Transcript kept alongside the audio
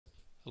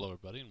Hello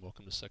everybody and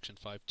welcome to section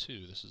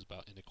 5.2. This is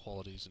about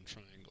inequalities in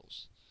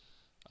triangles.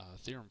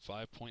 Theorem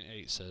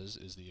 5.8 says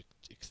it's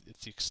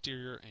the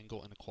exterior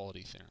angle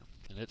inequality theorem,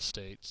 and it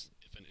states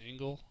if an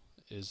angle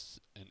is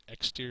an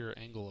exterior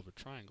angle of a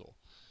triangle,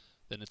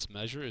 then its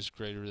measure is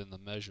greater than the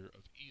measure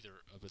of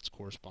either of its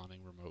corresponding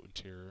remote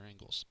interior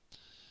angles.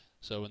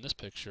 So in this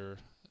picture,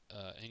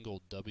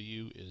 angle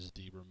W is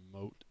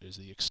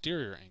the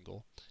exterior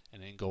angle,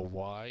 and angle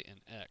Y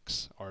and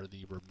X are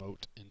the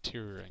remote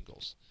interior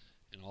angles.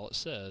 And all it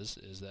says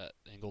is that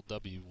angle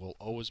W will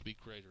always be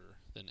greater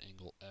than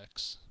angle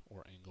X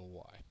or angle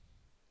Y.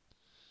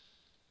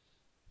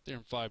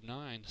 Theorem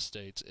 5.9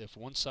 states if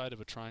one side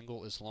of a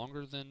triangle is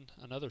longer than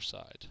another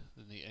side,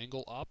 then the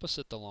angle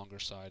opposite the longer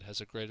side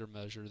has a greater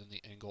measure than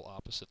the angle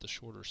opposite the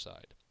shorter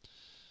side.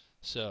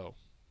 So,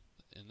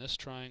 in this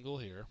triangle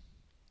here,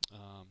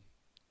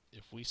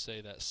 if we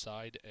say that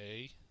side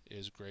A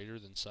is greater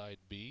than side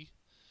B,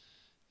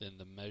 then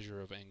the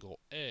measure of angle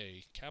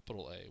A,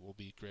 capital A, will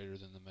be greater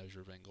than the measure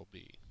of angle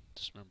B.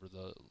 Just remember,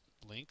 the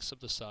lengths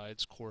of the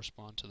sides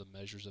correspond to the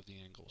measures of the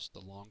angles.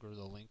 The longer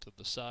the length of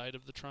the side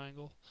of the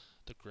triangle,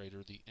 the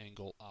greater the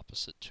angle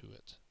opposite to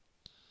it.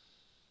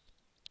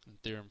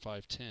 And Theorem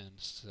 5.10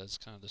 says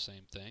kind of the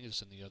same thing,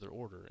 it's in the other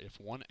order.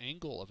 If one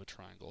angle of a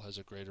triangle has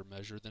a greater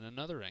measure than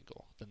another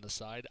angle, then the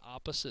side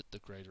opposite the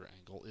greater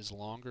angle is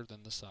longer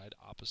than the side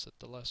opposite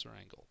the lesser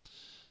angle.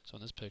 So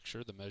in this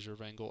picture, the measure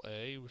of angle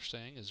A, we're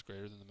saying, is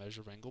greater than the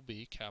measure of angle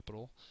B,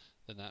 capital,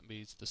 then that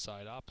means the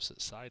side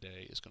opposite, side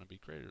A, is going to be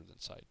greater than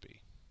side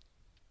B.